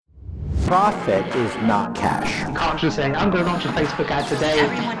Profit is not cash. Consciously saying, I'm going to launch a Facebook ad today.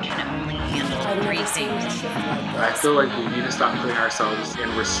 Everyone can only handle three things. I feel like we need to stop putting ourselves in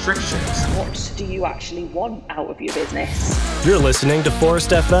restrictions. What do you actually want out of your business? You're listening to Forest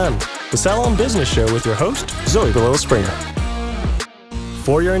FM, the Salon Business Show with your host, Zoe Galil-Springer.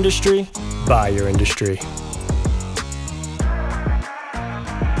 For your industry, by your industry.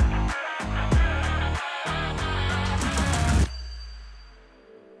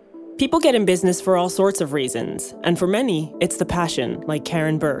 People get in business for all sorts of reasons, and for many, it's the passion, like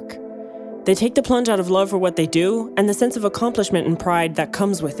Karen Burke. They take the plunge out of love for what they do and the sense of accomplishment and pride that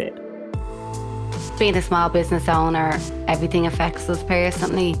comes with it. Being a small business owner, everything affects us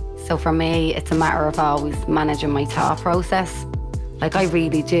personally. So for me, it's a matter of always managing my thought process. Like, I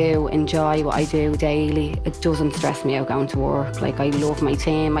really do enjoy what I do daily. It doesn't stress me out going to work. Like, I love my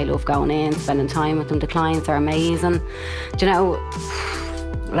team. I love going in, spending time with them. The clients are amazing. Do you know,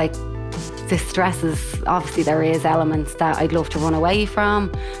 like, the stresses, obviously there is elements that I'd love to run away from,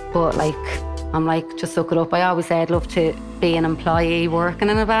 but like, I'm like, just suck it up. I always say I'd love to be an employee working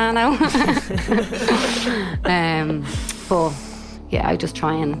in a van now. But yeah, I just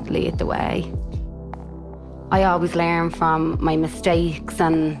try and lead the way. I always learn from my mistakes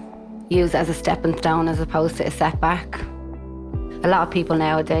and use it as a stepping stone as opposed to a setback. A lot of people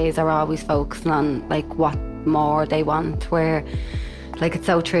nowadays are always focusing on like what more they want, where like, it's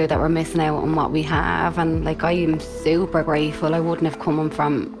so true that we're missing out on what we have. And like, I am super grateful. I wouldn't have come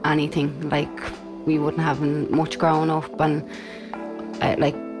from anything. Like, we wouldn't have much growing up. And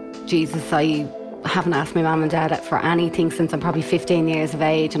like, Jesus, I haven't asked my mum and dad for anything since I'm probably 15 years of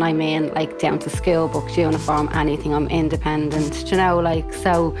age. And I mean, like, down to school books, uniform, anything. I'm independent, you know, like,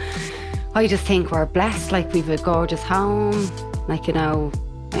 so I just think we're blessed. Like, we've a gorgeous home. Like, you know,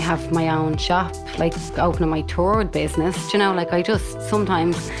 I have my own shop, like opening my third business, you know, like I just,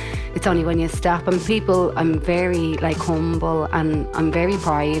 sometimes it's only when you stop and people, I'm very like humble and I'm very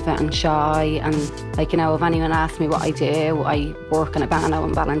private and shy and like, you know, if anyone asks me what I do, I work in a bano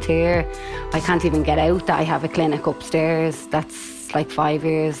and volunteer. I can't even get out that I have a clinic upstairs that's like 5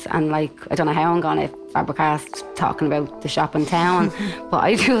 years and like, I don't know how I'm going to fabricast talking about the shop in town, but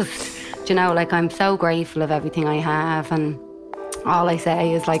I just, you know, like I'm so grateful of everything I have and all I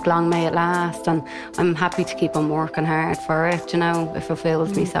say is like, long may it last, and I'm happy to keep on working hard for it, you know, it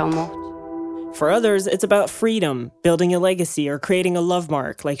fulfills me so much. For others, it's about freedom, building a legacy, or creating a love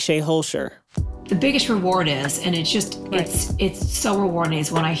mark like Shay Holscher. The biggest reward is, and it's just, it's so rewarding,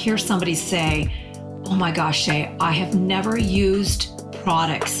 is when I hear somebody say, oh my gosh, Shay, I have never used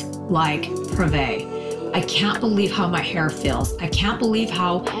products like Privé. I can't believe how my hair feels. I can't believe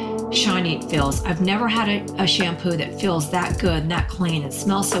how shiny it feels. I've never had a shampoo that feels that good and that clean. It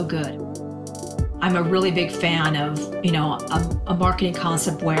smells so good. I'm a really big fan of, you know, a marketing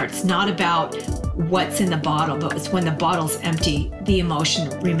concept where it's not about what's in the bottle, but it's when the bottle's empty, the emotion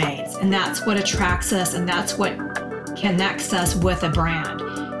remains. And that's what attracts us, and that's what connects us with a brand.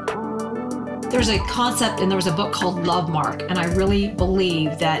 There's a concept, and there was a book called Love Mark, and I really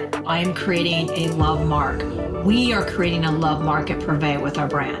believe that I am creating a love mark. We are creating a love mark at Privé with our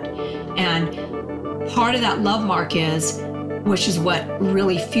brand. And part of that love mark is, which is what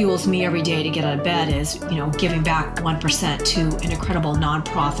really fuels me every day to get out of bed, is, you know, giving back 1% to an incredible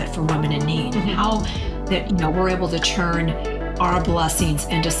nonprofit for women in need. And how that, you know, we're able to turn our blessings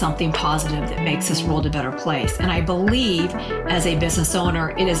into something positive that makes this world a better place. And I believe as a business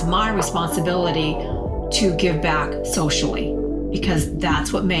owner, it is my responsibility to give back socially, because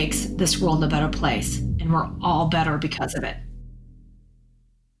that's what makes this world a better place. And we're all better because of it.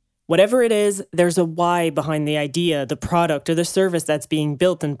 Whatever it is, there's a why behind the idea, the product, or the service that's being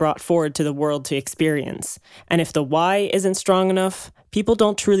built and brought forward to the world to experience. And if the why isn't strong enough, people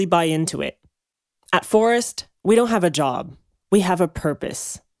don't truly buy into it. At Forest, we don't have a job. We have a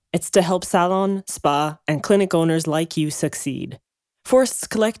purpose. It's to help salon, spa, and clinic owners like you succeed. Forest's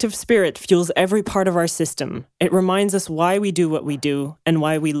collective spirit fuels every part of our system. It reminds us why we do what we do and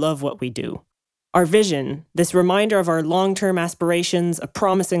why we love what we do. Our vision, this reminder of our long-term aspirations, a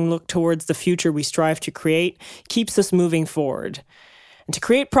promising look towards the future we strive to create, keeps us moving forward. And to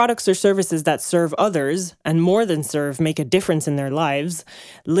create products or services that serve others, and more than serve, make a difference in their lives,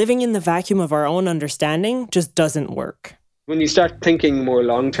 living in the vacuum of our own understanding just doesn't work. When you start thinking more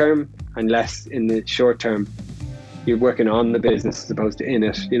long-term and less in the short term, you're working on the business as opposed to in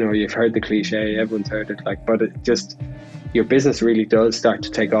it. You know, you've heard the cliche, everyone's heard it, like, but it just, your business really does start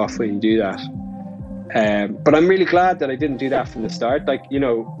to take off when you do that. But I'm really glad that I didn't do that from the start. Like, you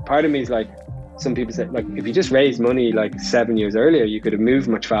know, part of me is like, some people say, like, if you just raised money like 7 years earlier, you could have moved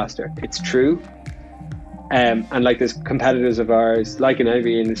much faster. It's true. And like there's competitors of ours, like in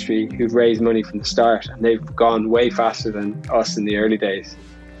every industry, who've raised money from the start, and they've gone way faster than us in the early days.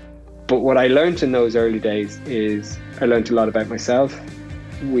 But what I learned in those early days is I learned a lot about myself,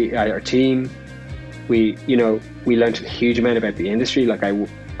 our team. We learned a huge amount about the industry. Like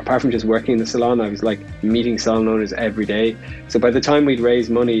apart from just working in the salon, I was like meeting salon owners every day. So by the time we'd raised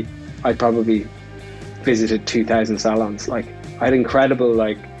money, I'd probably visited 2,000 salons. Like I had incredible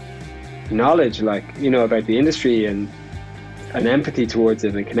knowledge about the industry and an empathy towards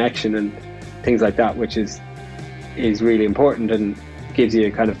it and connection and things like that, which is really important and gives you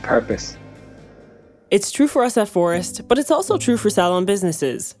a kind of purpose. It's true for us at Phorest, but it's also true for salon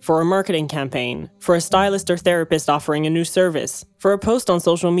businesses, for a marketing campaign, for a stylist or therapist offering a new service, for a post on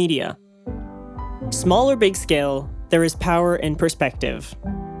social media. Small or big scale, there is power in perspective.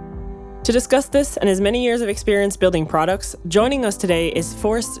 To discuss this and his many years of experience building products, joining us today is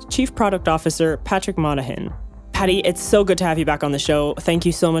Phorest Chief Product Officer Patrick Monaghan. Patty, it's so good to have you back on the show. Thank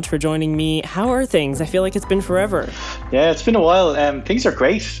you so much for joining me. How are things? I feel like it's been forever. Yeah, it's been a while. Things are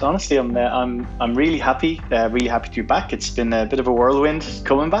great. Honestly, I'm really happy. Really happy to be back. It's been a bit of a whirlwind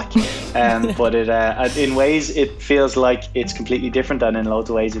coming back, but in ways it feels like it's completely different, and in loads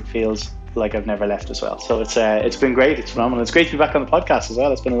of ways it feels like I've never left as well. So it's been great. It's phenomenal. It's great to be back on the podcast as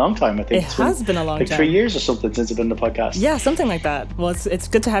well. It's been a long time. I think it has been a long time. 3 years or something since I've been on the podcast. Yeah, something like that. Well, it's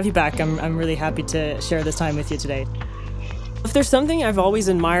good to have you back. I'm really happy to share this time with you today. If there's something I've always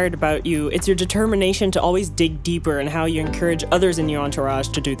admired about you, it's your determination to always dig deeper and how you encourage others in your entourage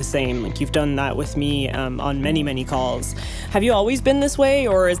to do the same. Like you've done that with me on many, many calls. Have you always been this way,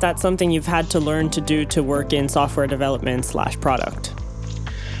 or is that something you've had to learn to do to work in software development /product?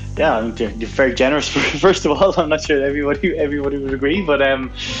 Yeah, I think you're very generous. First of all, I'm not sure everybody would agree, but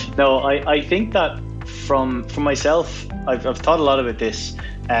no, I think that from myself, I've thought a lot about this.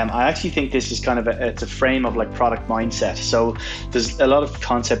 I actually think this is kind of it's a frame of like product mindset. So there's a lot of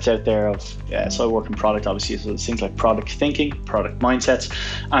concepts out there of, so I work in product, obviously, so it's things like product thinking, product mindsets,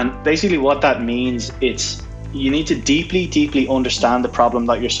 and basically what that means, you need to deeply understand the problem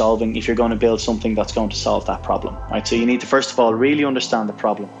that you're solving if you're going to build something that's going to solve that problem, right? So you need to, first of all, really understand the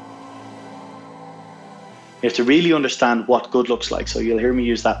problem. You have to really understand what good looks like. So you'll hear me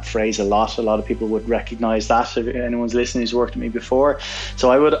use that phrase a lot. A lot of people would recognize that if anyone's listening who's worked with me before.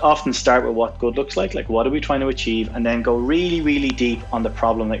 So I would often start with what good looks like what are we trying to achieve, and then go really deep on the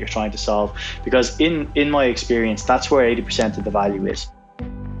problem that you're trying to solve. Because in my experience, that's where 80% of the value is.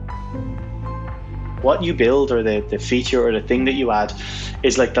 What you build, or the feature or the thing that you add,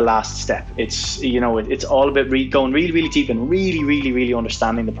 is like the last step. It's it's all about going really deep and really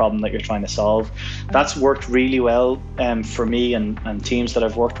understanding the problem that you're trying to solve. That's worked really well for me and teams that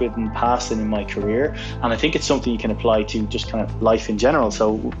I've worked with in the past and in my career. And I think it's something you can apply to just kind of life in general.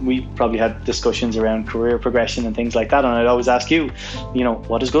 So we probably had discussions around career progression and things like that. And I'd always ask you,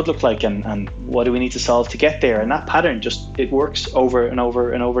 what does good look like, and what do we need to solve to get there? And that pattern it works over and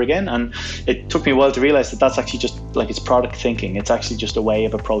over and over again. And it took me a while to realize that that's actually just like, it's product thinking. It's actually just a way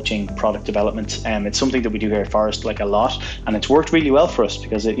of approaching product development. It's something that we do here at Phorest like a lot, and it's worked really well for us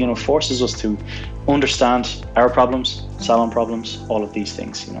because it forces us to understand our problems, salon problems, all of these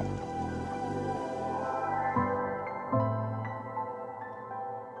things.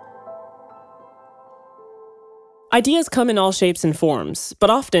 Ideas come in all shapes and forms, but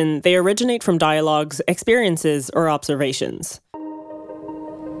often they originate from dialogues, experiences, or observations.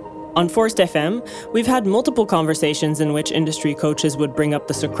 On Phorest FM, we've had multiple conversations in which industry coaches would bring up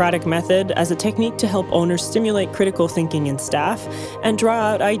the Socratic method as a technique to help owners stimulate critical thinking in staff and draw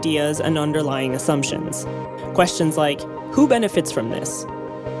out ideas and underlying assumptions. Questions like, who benefits from this?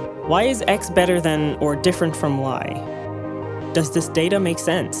 Why is X better than or different from Y? Does this data make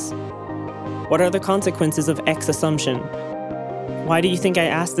sense? What are the consequences of X assumption? Why do you think I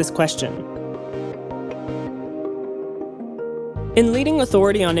asked this question? In Leading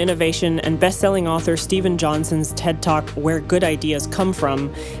Authority on Innovation and best-selling author Steven Johnson's TED Talk, Where Good Ideas Come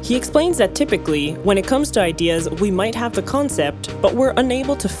From, he explains that typically, when it comes to ideas, we might have the concept, but we're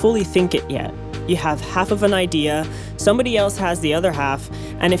unable to fully think it yet. You have half of an idea, somebody else has the other half,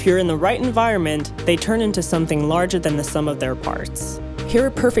 and if you're in the right environment, they turn into something larger than the sum of their parts. Hear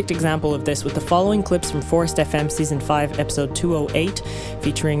a perfect example of this with the following clips from Phorest FM Season 5, Episode 208,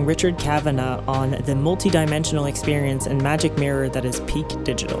 featuring Richard Kavanagh on the multidimensional experience and magic mirror that is Peak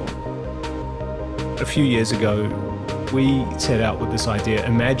Digital. A few years ago, we set out with this idea.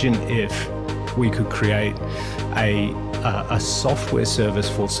 Imagine if we could create a software service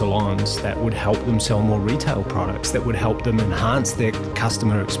for salons that would help them sell more retail products, that would help them enhance their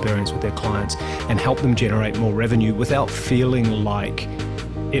customer experience with their clients and help them generate more revenue without feeling like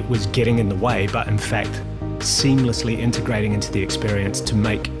it was getting in the way, but in fact seamlessly integrating into the experience to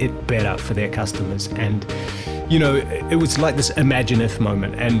make it better for their customers. And it was like this imagine if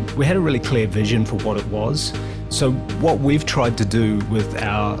moment, and we had a really clear vision for what it was. So what we've tried to do with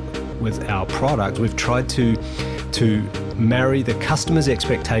our product, we've tried to marry the customer's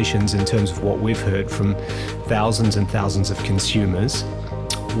expectations in terms of what we've heard from thousands and thousands of consumers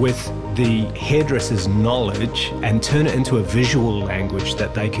with the hairdresser's knowledge and turn it into a visual language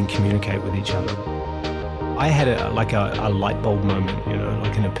that they can communicate with each other. I had a light bulb moment,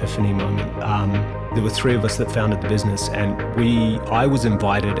 like an epiphany moment. There were three of us that founded the business, and I was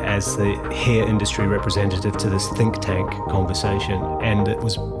invited as the hair industry representative to this think tank conversation, and it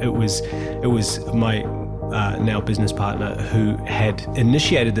was my now business partner who had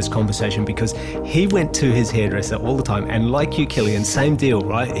initiated this conversation because he went to his hairdresser all the time, and like you, Killian, same deal,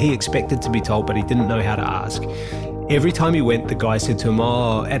 right? He expected to be told, but he didn't know how to ask. Every time he went, the guy said to him,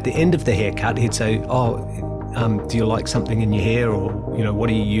 at the end of the haircut, he'd say, do you like something in your hair, or what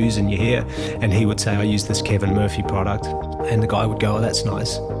do you use in your hair? And he would say, I use this Kevin Murphy product, and the guy would go, that's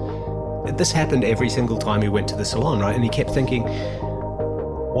nice. This happened every single time he went to the salon, right? And he kept thinking,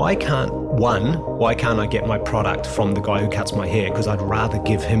 why can't I get my product from the guy who cuts my hair, because I'd rather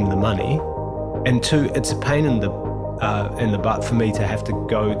give him the money, and two, it's a pain in the butt for me to have to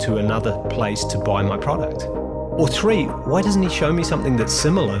go to another place to buy my product, or three, why doesn't he show me something that's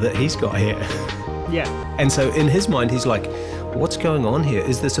similar that he's got here? Yeah. And so in his mind, he's like, what's going on here?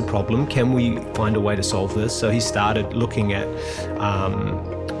 Is this a problem? Can we find a way to solve this? So he started looking at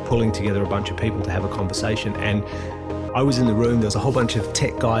pulling together a bunch of people to have a conversation. And I was in the room, there was a whole bunch of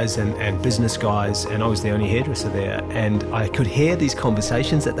tech guys and business guys, and I was the only hairdresser there. And I could hear these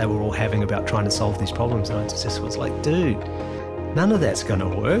conversations that they were all having about trying to solve these problems. And I just was like, dude, none of that's going to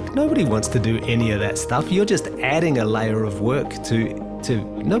work. Nobody wants to do any of that stuff. You're just adding a layer of work to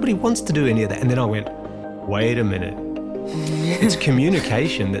nobody wants to do any of that. And then I went, wait a minute. It's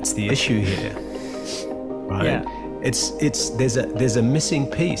communication that's the issue here, right? Yeah. There's a missing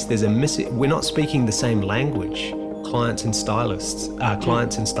piece. We're not speaking the same language. Clients and stylists are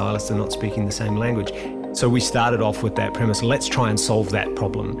not speaking the same language. So we started off with that premise. Let's try and solve that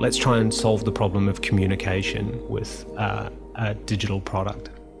problem. Let's try and solve the problem of communication with a digital product.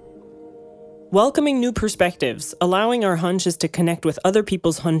 Welcoming new perspectives, allowing our hunches to connect with other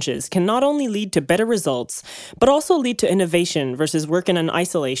people's hunches can not only lead to better results, but also lead to innovation versus working in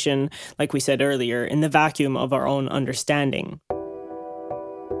isolation, like we said earlier, in the vacuum of our own understanding.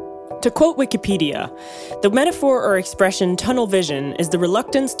 To quote Wikipedia, the metaphor or expression tunnel vision is the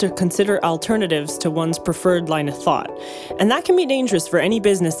reluctance to consider alternatives to one's preferred line of thought. And that can be dangerous for any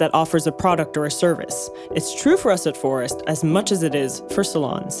business that offers a product or a service. It's true for us at Forest as much as it is for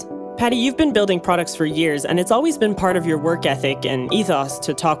salons. Patty, you've been building products for years, and it's always been part of your work ethic and ethos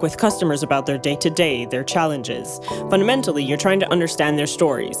to talk with customers about their day-to-day, their challenges. Fundamentally, you're trying to understand their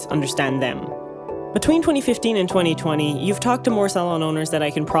stories, understand them. Between 2015 and 2020, you've talked to more salon owners than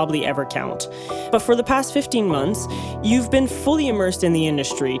I can probably ever count. But for the past 15 months, you've been fully immersed in the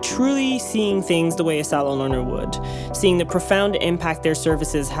industry, truly seeing things the way a salon owner would, seeing the profound impact their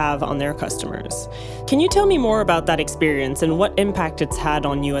services have on their customers. Can you tell me more about that experience and what impact it's had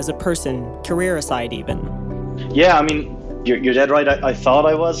on you as a person, career aside even? Yeah, I mean, you're dead right. I thought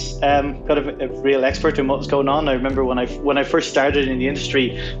I was kind of a real expert in what was going on. I remember when I first started in the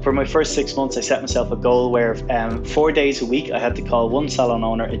industry, for my first 6 months, I set myself a goal where 4 days a week I had to call one salon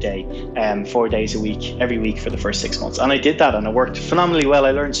owner a day, 4 days a week, every week for the first 6 months. And I did that, and it worked phenomenally well.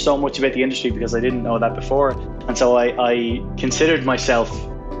 I learned so much about the industry because I didn't know that before. And so I considered myself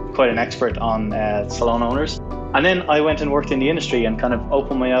quite an expert on salon owners. And then I went and worked in the industry and kind of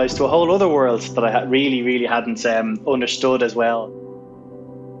opened my eyes to a whole other world that I really hadn't understood as well.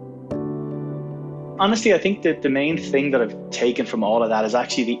 Honestly, I think that the main thing that I've taken from all of that is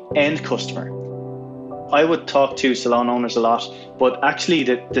actually the end customer. I would talk to salon owners a lot, but actually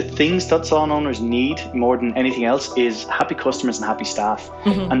the things that salon owners need more than anything else is happy customers and happy staff.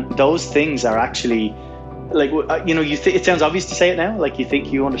 Mm-hmm. And those things are actually, like, it sounds obvious to say it now, like you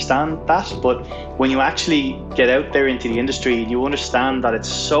think you understand that, but when you actually get out there into the industry, you understand that it's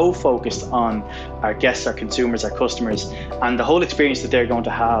so focused on our guests, our consumers, our customers, and the whole experience that they're going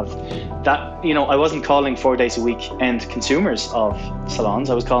to have, that, I wasn't calling 4 days a week end consumers of salons,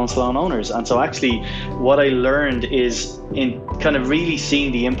 I was calling salon owners. And so actually what I learned is in kind of really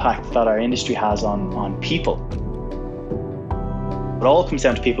seeing the impact that our industry has on people. It all comes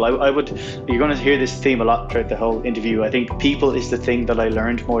down to people. You're going to hear this theme a lot throughout the whole interview. I think people is the thing that I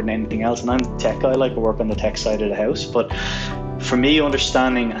learned more than anything else. And I'm a tech guy, I like to work on the tech side of the house. But for me,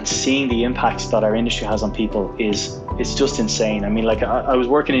 understanding and seeing the impacts that our industry has on people is just insane. I mean, like I was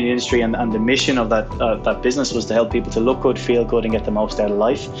working in the industry, and the mission of that business was to help people to look good, feel good, and get the most out of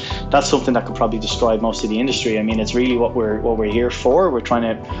life. That's something that could probably describe most of the industry. I mean, it's really what we're here for. We're trying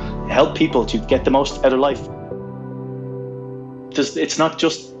to help people to get the most out of life. It's not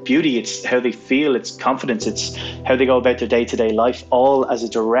just beauty, it's how they feel, it's confidence, it's how they go about their day-to-day life, all as a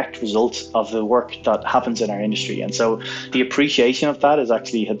direct result of the work that happens in our industry. And so the appreciation of that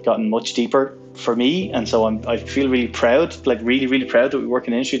had gotten much deeper for me. And so I feel really proud, like really, really proud that we work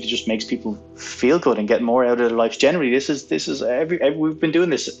in an industry that just makes people feel good and get more out of their lives generally. This is we've been doing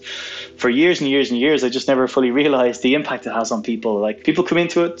this for years and years and years. I just never fully realized the impact it has on people. Like, people come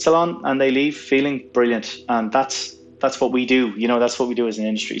into a salon and they leave feeling brilliant, and that's what we do. That's what we do as an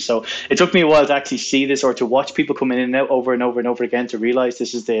industry. So it took me a while to actually see this, or to watch people come in and out over and over and over again, to realize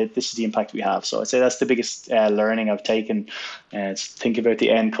this is the impact we have. So I'd say that's the biggest learning I've taken. Think about the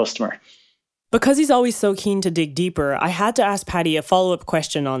end customer. Because he's always so keen to dig deeper, I had to ask Paddy a follow-up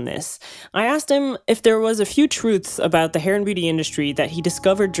question on this. I asked him if there was a few truths about the hair and beauty industry that he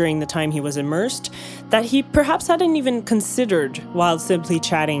discovered during the time he was immersed that he perhaps hadn't even considered while simply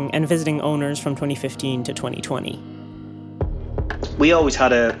chatting and visiting owners from 2015 to 2020. We always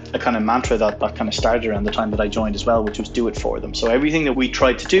had a kind of mantra that kind of started around the time that I joined as well, which was do it for them. So everything that we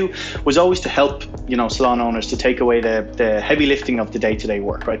tried to do was always to help, salon owners to take away the heavy lifting of the day-to-day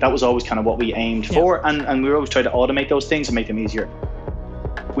work, right? That was always kind of what we aimed for. And we were always trying to automate those things and make them easier.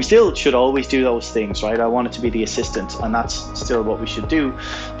 We still should always do those things, right? I wanted to be the assistant, and that's still what we should do.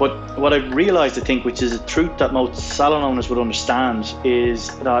 But what I've realized, I think, which is a truth that most salon owners would understand,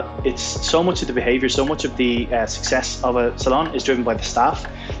 is that it's so much of the behavior, so much of the success of a salon is driven by the staff.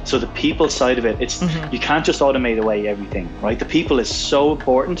 So the people side of it, you can't just automate away everything, right? The people is so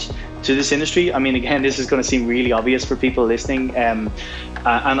important to this industry. I mean, again, this is going to seem really obvious for people listening. And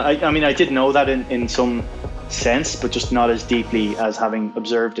I did know that in some sense, but just not as deeply as having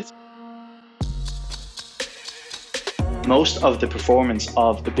observed it. Most of the performance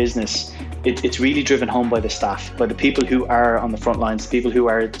of the business, it's really driven home by the staff, by the people who are on the front lines, the people who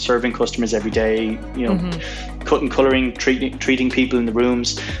are serving customers every day, cutting, colouring, treating people in the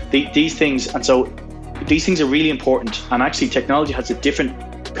rooms, these things. And so these things are really important. And actually, technology has a different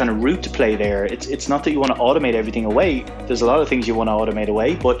kind of route to play there. It's not that you want to automate everything away. There's a lot of things you want to automate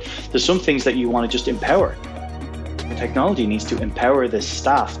away, but there's some things that you want to just empower. Technology needs to empower the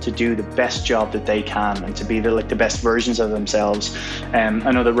staff to do the best job that they can and to be the best versions of themselves. I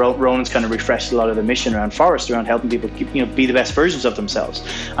know that Ronan's kind of refreshed a lot of the mission around Forest, around helping people be the best versions of themselves.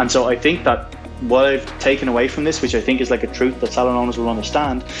 And so I think that what I've taken away from this, which I think is like a truth that salon owners will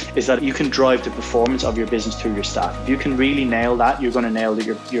understand, is that you can drive the performance of your business through your staff. If you can really nail that, you're going to nail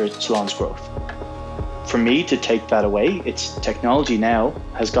your salon's growth. For me to take that away, it's technology now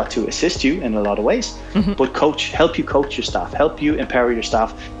has got to assist you in a lot of ways, but help you coach your staff, help you empower your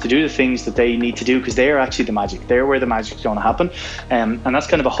staff to do the things that they need to do, because they're actually the magic. They're where the magic's going to happen, and that's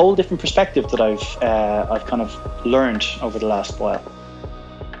kind of a whole different perspective that I've kind of learned over the last while.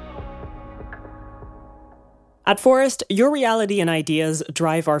 At Forest, your reality and ideas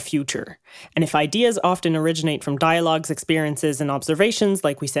drive our future. And if ideas often originate from dialogues, experiences, and observations,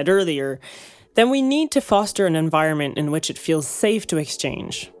 like we said earlier, then we need to foster an environment in which it feels safe to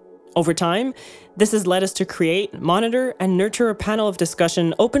exchange. Over time, this has led us to create, monitor, and nurture a panel of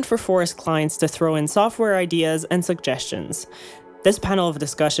discussion open for Forest clients to throw in software ideas and suggestions. This panel of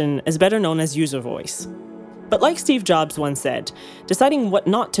discussion is better known as user voice. But like Steve Jobs once said, deciding what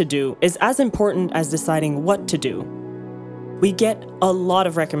not to do is as important as deciding what to do. We get a lot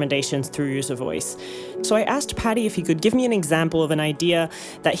of recommendations through user voice. So I asked Paddy if he could give me an example of an idea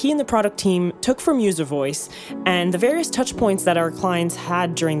that he and the product team took from user voice and the various touch points that our clients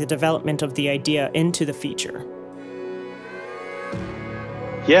had during the development of the idea into the feature.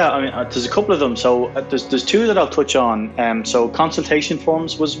 Yeah, I mean, there's a couple of them. So there's two that I'll touch on. So consultation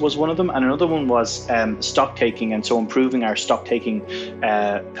forms was one of them, and another one was stock taking, and so improving our stock taking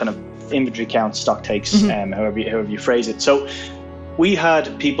kind of inventory count, stock takes, however you phrase it. So we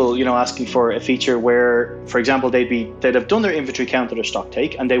had people, asking for a feature where, for example, they'd have done their inventory count or their stock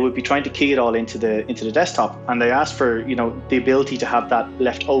take, and they would be trying to key it all into the desktop. And they asked for, the ability to have that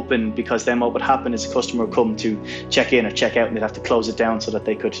left open, because then what would happen is the customer would come to check in or check out, and they'd have to close it down so that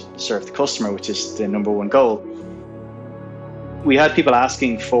they could serve the customer, which is the number one goal. We had people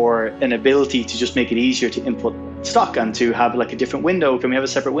asking for an ability to just make it easier to input stock and to have like a different window. Can we have a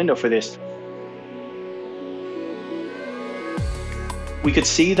separate window for this? we could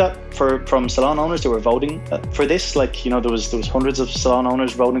see that from salon owners that were voting for this, like, you know, there was hundreds of salon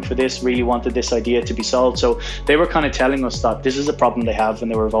owners voting for this, really wanted this idea to be solved. So they were kind of telling us that this is a problem they have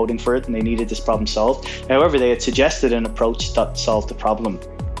and they were voting for it and they needed this problem solved. However, they had suggested an approach that solved the problem.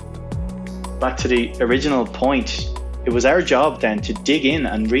 Back to the original point, it was our job then to dig in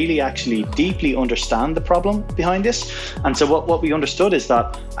and really actually deeply understand the problem behind this. And so what we understood is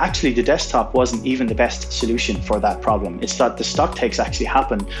that actually the desktop wasn't even the best solution for that problem. It's that the stock takes actually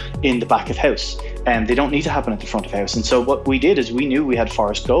happen in the back of house, and they don't need to happen at the front of house. And so what we did is we knew we had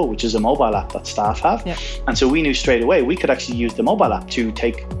Forest Go, which is a mobile app that staff have. Yep. And so we knew straight away we could actually use the mobile app to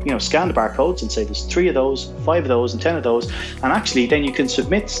take, you know, scan the barcodes and say there's 3 of those, 5 of those, and 10 of those. And actually then you can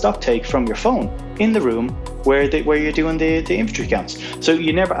submit stock take from your phone in the room where you're doing the inventory counts. So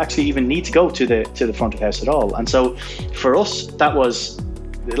you never actually even need to go to the front of house at all. And so for us, that was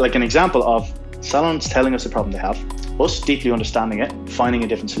like an example of salons telling us the problem they have, us deeply understanding it, finding a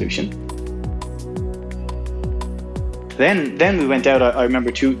different solution. Then we went out. I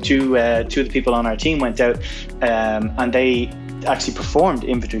remember two of the people on our team went out and they actually performed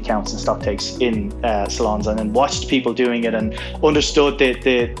inventory counts and stock takes in salons, and then watched people doing it and understood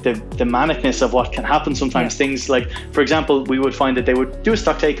the manicness of what can happen sometimes. Things like, for example, we would find that they would do a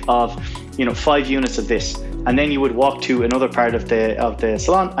stock take of, you know, 5 units of this, and then you would walk to another part of the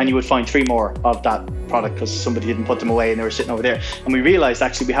salon and you would find 3 more of that product because somebody didn't put them away and they were sitting over there. And we realized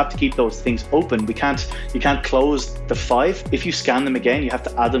actually we have to keep those things open. You can't close the 5. If you scan them again, you have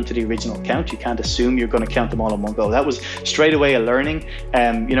to add them to the original count. You can't assume you're going to count them all in one go. That was straight away a learning.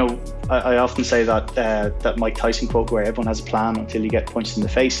 You know, I often say that Mike Tyson quote where everyone has a plan until you get punched in the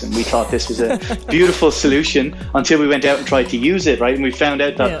face, and we thought this was a beautiful solution until we went out and tried to use it, right? And we found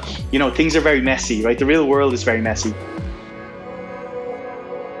out that you know, things are very messy, right? The real world is very messy.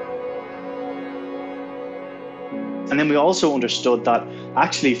 And then we also understood that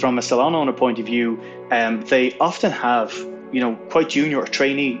actually from a salon owner point of view, they often have, you know, quite junior or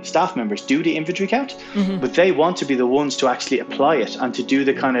trainee staff members do the inventory count, but they want to be the ones to actually apply it and to do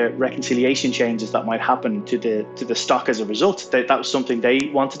the kind of reconciliation changes that might happen to the stock as a result. That was something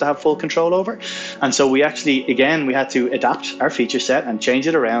they wanted to have full control over. And so we actually, again, we had to adapt our feature set and change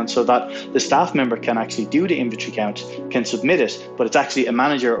it around so that the staff member can actually do the inventory count, can submit it, but it's actually a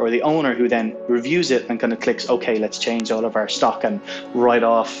manager or the owner who then reviews it and kind of clicks, okay, let's change all of our stock and write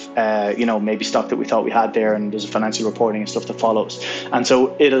off, you know, maybe stock that we thought we had there, and there's a financial reporting and stuff that follows. And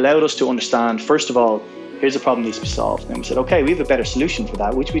so it allowed us to understand, first of all, here's a problem that needs to be solved. And we said, okay, we have a better solution for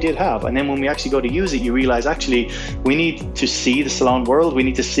that, which we did have. And then when we actually go to use it, you realize actually we need to see the salon world. We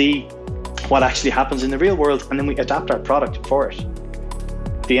need to see what actually happens in the real world, and then we adapt our product for it.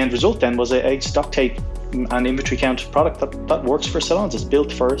 The end result then was a stock take and inventory count product that works for salons. It's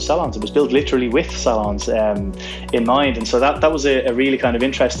built for salons. It was built literally with salons in mind. And so that was a really kind of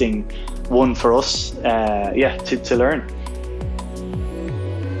interesting one for us, to learn.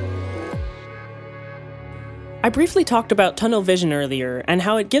 I briefly talked about tunnel vision earlier and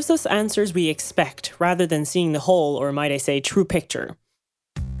how it gives us answers we expect rather than seeing the whole, or might I say, true picture.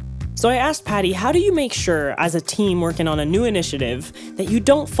 So I asked Patty, how do you make sure, as a team working on a new initiative, that you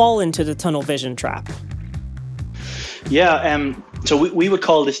don't fall into the tunnel vision trap? Yeah, so we would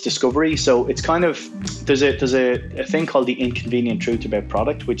call this discovery. So it's kind of, there's a thing called the inconvenient truth about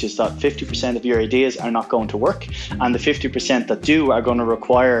product, which is that 50% of your ideas are not going to work, and the 50% that do are going to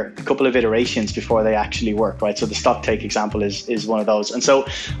require a couple of iterations before they actually work, right? So the stock take example is one of those. And so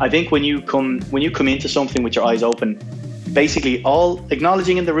I think when you come into something with your eyes open, basically all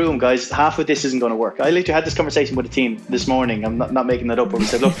acknowledging in the room, guys, half of this isn't going to work. I literally had this conversation with the team this morning. I'm not making that up. But we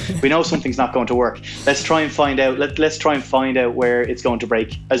said, look, we know something's not going to work. Let's try and find out. Let's try and find out where it's going to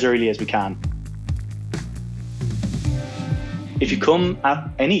break as early as we can. If you come at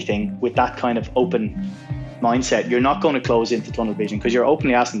anything with that kind of open mindset, you're not going to close into tunnel vision, because you're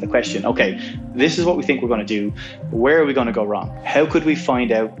openly asking the question, okay, this is what we think we're going to do. Where are we going to go wrong? How could we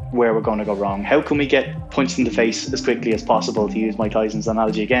find out where we're going to go wrong? How can we get punched in the face as quickly as possible, to use Mike Tyson's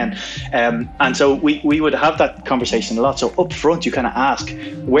analogy again? And so we would have that conversation a lot. So up front, you kind of ask,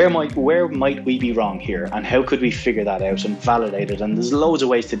 where might we be wrong here? And how could we figure that out and validate it? And there's loads of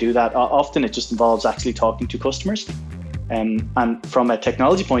ways to do that. Often it just involves actually talking to customers. And from a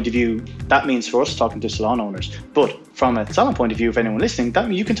technology point of view, that means for us talking to salon owners. But from a salon point of view, if anyone listening, that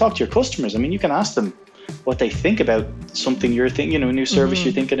means you can talk to your customers. I mean, you can ask them what they think about something you're thinking, a new service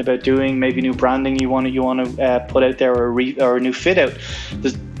you're thinking about doing, maybe new branding you want to put out there, or a new fit out.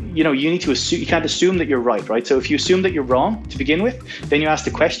 You need to assume, you can't assume that you're right? So if you assume that you're wrong to begin with, then you ask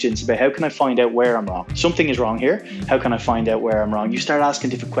the questions about, how can I find out where I'm wrong? Something is wrong here. How can I find out where I'm wrong? You start asking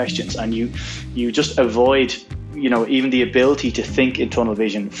different questions, and you just avoid even the ability to think in tunnel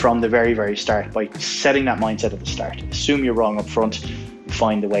vision from the very, very start by setting that mindset at the start. Assume you're wrong up front,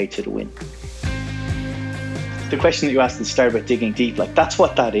 find the way to the win. The question that you asked at the start about digging deep, like that's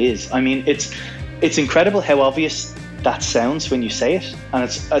what that is. I mean, it's incredible how obvious that sounds when you say it, and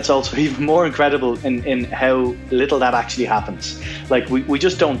it's also even more incredible in how little that actually happens. Like we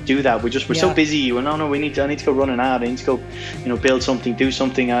just don't do that. We're so busy. Well, no, I need to go run an ad. I need to go, build something, do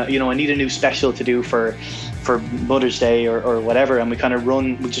something. I need a new special to do for Mother's Day or whatever, and we kind of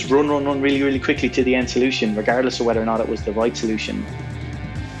run really, really quickly to the end solution, regardless of whether or not it was the right solution.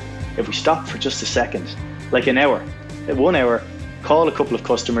 If we stop for just a second, like an hour, 1 hour, call a couple of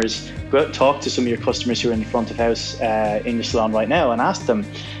customers, go out and talk to some of your customers who are in the front of house in your salon right now, and ask them,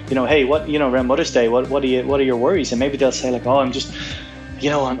 hey, what, around Mother's Day, what are your worries? And maybe they'll say like, oh, I'm just,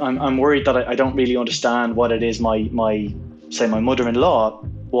 I'm worried that I don't really understand what it is my mother-in-law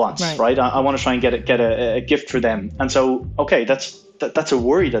wants, right? I want to try and get a gift for them. And so, okay, that's a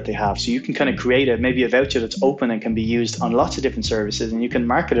worry that they have. So you can kind of create maybe a voucher that's open and can be used on lots of different services, and you can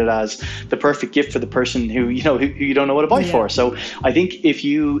market it as the perfect gift for the person who you don't know what to buy for. So I think if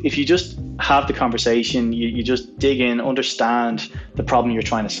you just have the conversation, you just dig in, understand the problem you're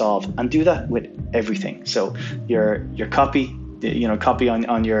trying to solve, and do that with everything. So your copy, copy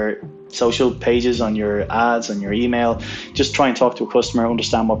on your social pages, on your ads, on your email. Just try and talk to a customer,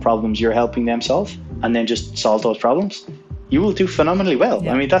 understand what problems you're helping them solve, and then just solve those problems. You will do phenomenally well.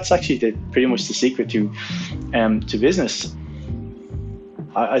 I mean, that's actually pretty much the secret to business.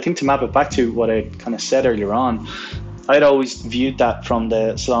 I think to map it back to what I kind of said earlier on, I'd always viewed that from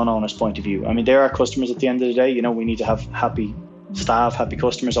the salon owner's point of view. I mean, they're our customers at the end of the day. We need to have happy staff, happy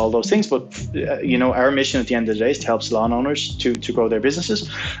customers, all those things. But, our mission at the end of the day is to help salon owners to grow their businesses.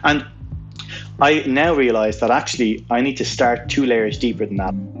 And I now realize that actually I need to start 2 layers deeper than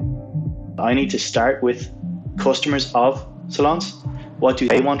that. I need to start with customers of salons. What do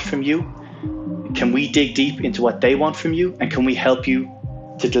they want from you? Can we dig deep into what they want from you, and can we help you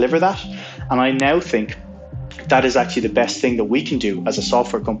to deliver that? And I now think that is actually the best thing that we can do as a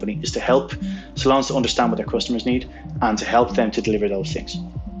software company, is to help salons to understand what their customers need and to help them to deliver those things.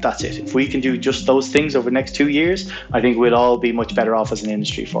 That's it. If we can do just those things over the next 2 years, I think we'll all be much better off as an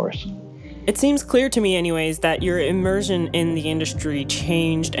industry for it. It seems clear to me anyways that your immersion in the industry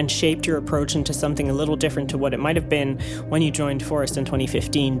changed and shaped your approach into something a little different to what it might have been when you joined Forrest in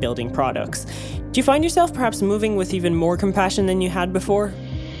 2015 building products. Do you find yourself perhaps moving with even more compassion than you had before?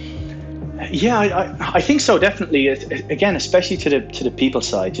 Yeah, I think so, definitely. Again, especially to the people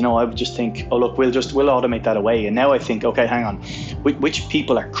side, I would just think, oh look, we'll automate that away. And now I think, okay, hang on, which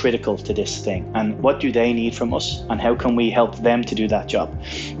people are critical to this thing, and what do they need from us, and how can we help them to do that job?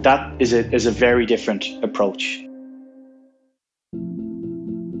 That is a very different approach.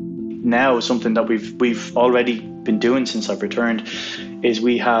 Now, something that we've already been doing since I've returned is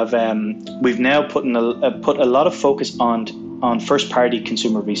we've now put a lot of focus on first-party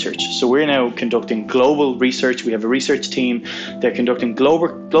consumer research. So we're now conducting global research. We have a research team. They're conducting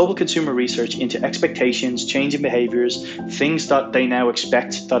global consumer research into expectations, changing behaviors, things that they now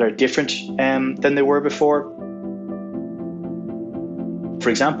expect that are different than they were before. For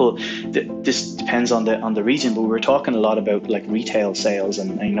example, this depends on the region, but we were talking a lot about like retail sales,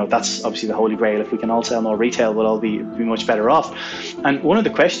 and that's obviously the holy grail. If we can all sell more retail, we'll all be much better off. And one of the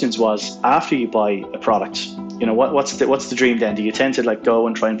questions was, after you buy a product, what's the dream then? Do you tend to like go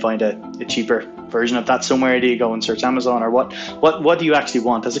and try and find a cheaper version of that somewhere? Do you go and search Amazon, or what do you actually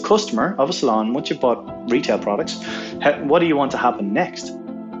want as a customer of a salon? Once you've bought retail products, what do you want to happen next?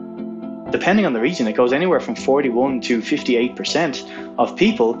 Depending on the region, it goes anywhere from 41 to 58% of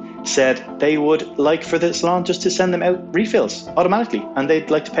people said they would like for the salon just to send them out refills automatically, and they'd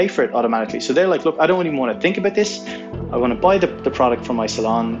like to pay for it automatically. So they're like, look, I don't even want to think about this. I want to buy the product from my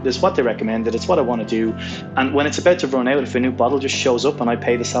salon. This is what they recommended. It's what I want to do. And when it's about to run out, if a new bottle just shows up and I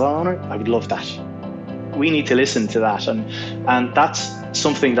pay the salon owner, I would love that. We need to listen to that. And that's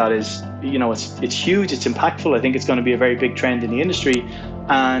something that is, it's huge. It's impactful. I think it's going to be a very big trend in the industry.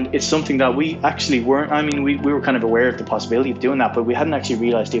 And it's something that we actually weren't, we were kind of aware of the possibility of doing that, but we hadn't actually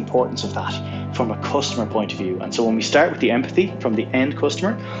realized the importance of that from a customer point of view. And so when we start with the empathy from the end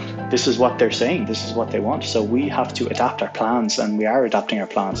customer, this is what they're saying, this is what they want. So we have to adapt our plans, and we are adapting our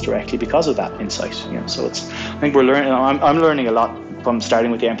plans directly because of that insight. So I think we're learning, I'm learning a lot from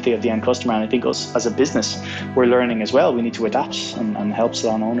starting with the empathy of the end customer. And I think us as a business, we're learning as well. We need to adapt and help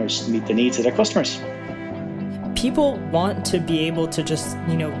salon owners meet the needs of their customers. People want to be able to just,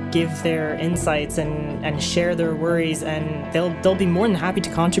 give their insights and share their worries, and they'll be more than happy to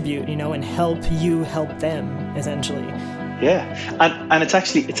contribute, and help you help them, essentially. Yeah, and it's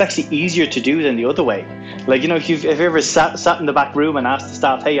actually easier to do than the other way. Like, you know, if you've ever sat in the back room and asked the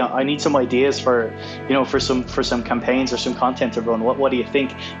staff, hey, I need some ideas for some campaigns or some content to run. What do you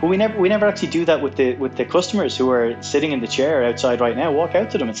think? But we never actually do that with the customers who are sitting in the chair outside right now. Walk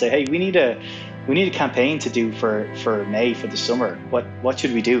out to them and say, hey, we need a campaign to do for May, for the summer. What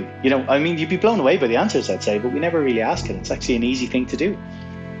should we do? You know, I mean, you'd be blown away by the answers, I'd say, but we never really ask it. It's actually an easy thing to do.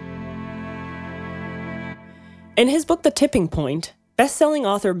 In his book, The Tipping Point, best-selling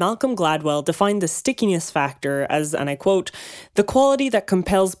author Malcolm Gladwell defined the stickiness factor as, and I quote, the quality that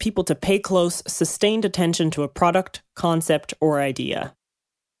compels people to pay close, sustained attention to a product, concept, or idea.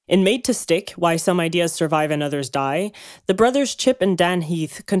 In Made to Stick, Why Some Ideas Survive and Others Die, the brothers Chip and Dan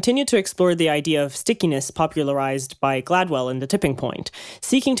Heath continue to explore the idea of stickiness popularized by Gladwell in The Tipping Point,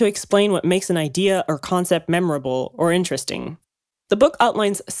 seeking to explain what makes an idea or concept memorable or interesting. The book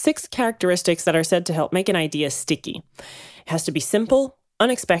outlines 6 characteristics that are said to help make an idea sticky. It has to be simple,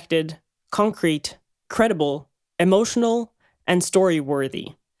 unexpected, concrete, credible, emotional, and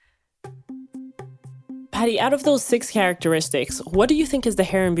story-worthy. Patty, out of those 6 characteristics, what do you think is the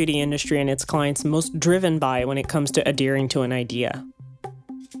hair and beauty industry and its clients most driven by when it comes to adhering to an idea?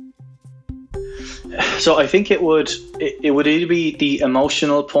 So I think it would either be the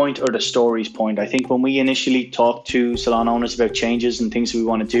emotional point or the stories point. I think when we initially talk to salon owners about changes and things we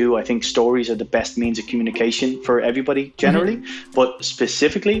want to do, I think stories are the best means of communication for everybody generally. Mm-hmm. But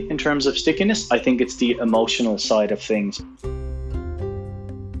specifically in terms of stickiness, I think it's the emotional side of things.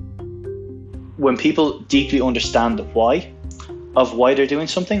 When people deeply understand the why of why they're doing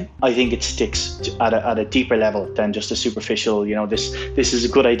something, I think it sticks at a deeper level than just a superficial, you know, this is a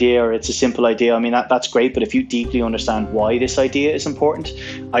good idea or it's a simple idea. I mean, that's great, but if you deeply understand why this idea is important,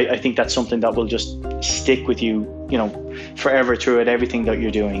 I think that's something that will just stick with you, you know, forever throughout everything that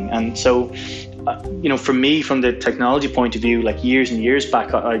you're doing. And so, you know, for me, from the technology point of view, like years and years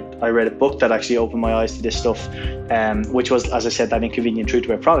back, I read a book that actually opened my eyes to this stuff, which was, as I said, That Inconvenient Truth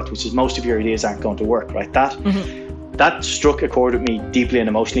About Product, which is most of your ideas aren't going to work, right? That struck a chord with me deeply and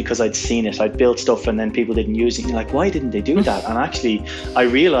emotionally because I'd seen it. I'd built stuff and then people didn't use it. And you're like, why didn't they do that? And actually, I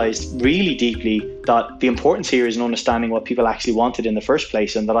realized really deeply that the importance here is in understanding what people actually wanted in the first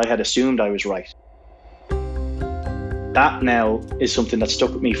place and that I had assumed I was right. That now is something that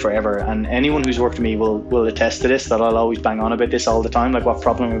stuck with me forever. And anyone who's worked with me will attest to this, that I'll always bang on about this all the time, like what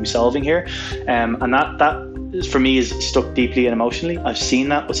problem are we solving here? And that for me is stuck deeply and emotionally. I've seen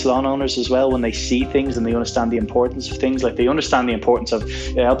that with salon owners as well, when they see things and they understand the importance of things. Like they understand the importance of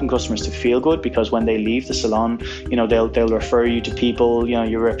helping customers to feel good, because when they leave the salon, you know, they'll refer you to people, you know,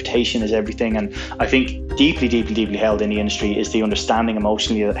 your reputation is everything. And I think deeply held in the industry is the understanding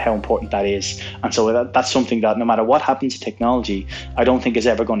emotionally of how important that is. And so that's something that no matter what happens to technology, I don't think is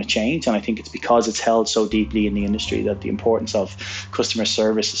ever going to change. And I think it's because it's held so deeply in the industry that the importance of customer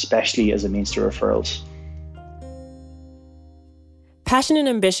service, especially as a means to referrals. Passion and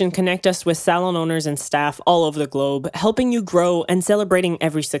ambition connect us with salon owners and staff all over the globe, helping you grow and celebrating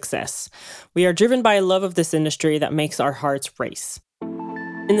every success. We are driven by a love of this industry that makes our hearts race.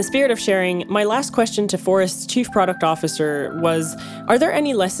 In the spirit of sharing, my last question to Forrest's Chief Product Officer was, are there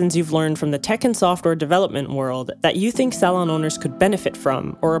any lessons you've learned from the tech and software development world that you think salon owners could benefit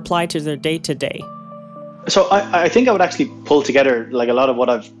from or apply to their day-to-day? So I think I would actually pull together like a lot of what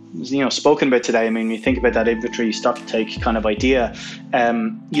I've spoken about today. I mean, when you think about that inventory stock take kind of idea,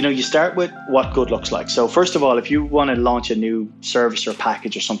 you start with what good looks like. So first of all, if you want to launch a new service or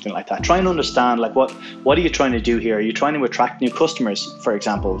package or something like that, try and understand like what are you trying to do here? Are you trying to attract new customers, for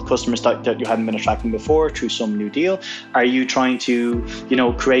example, customers that you hadn't been attracting before through some new deal? Are you trying to,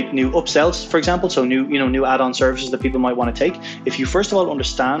 create new upsells, for example? So new add-on services that people might want to take. If you first of all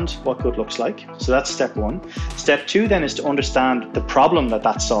understand what good looks like, so that's step one. Step two then is to understand the problem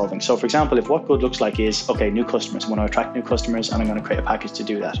that's solving. So for example, if what good looks like is, okay, new customers, I want to attract new customers and I'm going to create a package to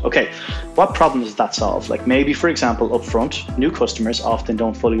do that. Okay, what problem does that solve? Like maybe, for example, upfront, new customers often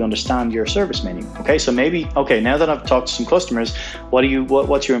don't fully understand your service menu. Okay, so maybe, now that I've talked to some customers,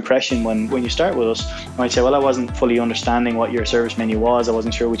 what's your impression when you start with us? I might say, well, I wasn't fully understanding what your service menu was. I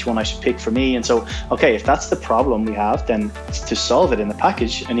wasn't sure which one I should pick for me. And so, okay, if that's the problem we have, then to solve it in the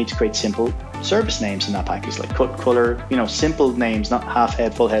package, I need to create simple service names in that package, like cut, color, simple names, not half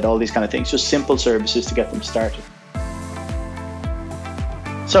head, full head, all these kind of things, just simple services to get them started.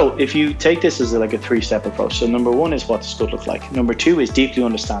 So if you take this as like a three-step approach, so number one is what does good look like? Number two is deeply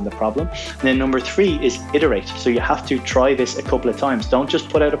understand the problem. And then number three is iterate. So you have to try this a couple of times. Don't just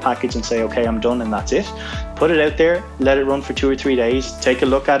put out a package and say, okay, I'm done and that's it. put it out there, let it run for 2 or 3 days, take a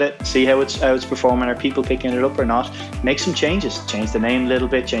look at it, see how it's performing. Are people picking it up or not? Make some changes, change the name a little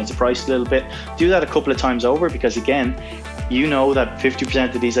bit, change the price a little bit. Do that a couple of times over, because again, you know that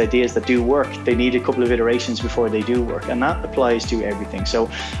 50% of these ideas that do work, they need a couple of iterations before they do work, and that applies to everything. So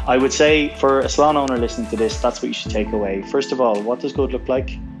I would say for a salon owner listening to this, that's what you should take away. First of all, what does good look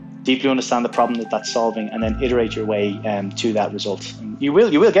like? Deeply understand the problem that that's solving, and then iterate your way to that result. And you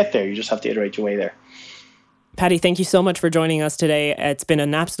will get there. You just have to iterate your way there. Patty, thank you so much for joining us today. It's been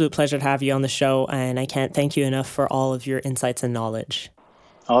an absolute pleasure to have you on the show, and I can't thank you enough for all of your insights and knowledge.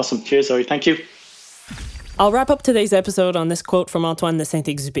 Awesome. Cheers, Zoe. Thank you. I'll wrap up today's episode on this quote from Antoine de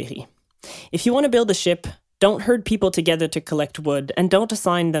Saint-Exupéry. If you want to build a ship, don't herd people together to collect wood, and don't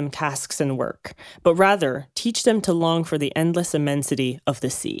assign them tasks and work, but rather teach them to long for the endless immensity of the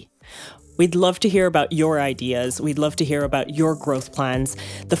sea. We'd love to hear about your ideas. We'd love to hear about your growth plans.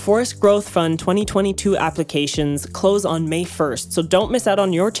 The Forest Growth Fund 2022 applications close on May 1st, so don't miss out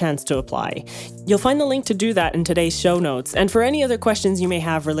on your chance to apply. You'll find the link to do that in today's show notes. And for any other questions you may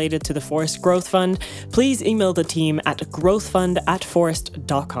have related to the Forest Growth Fund, please email the team at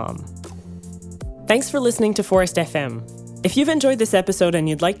growthfund@forest.com. Thanks for listening to Forest FM. If you've enjoyed this episode and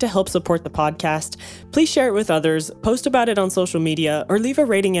you'd like to help support the podcast, please share it with others, post about it on social media, or leave a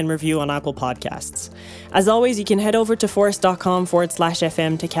rating and review on Apple Podcasts. As always, you can head over to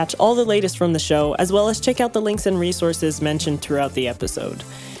forest.com/FM to catch all the latest from the show, as well as check out the links and resources mentioned throughout the episode.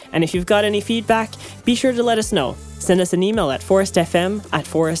 And if you've got any feedback, be sure to let us know. Send us an email at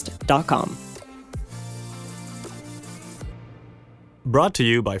forestfm@forest.com. Brought to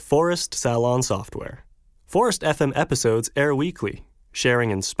you by Forest Salon Software. Forest FM episodes air weekly, sharing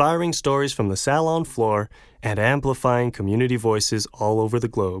inspiring stories from the salon floor and amplifying community voices all over the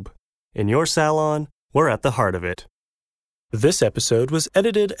globe. In your salon, we're at the heart of it. This episode was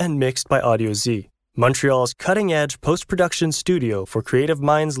edited and mixed by Audio Z, Montreal's cutting-edge post-production studio for creative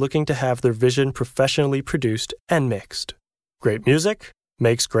minds looking to have their vision professionally produced and mixed. Great music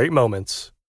makes great moments.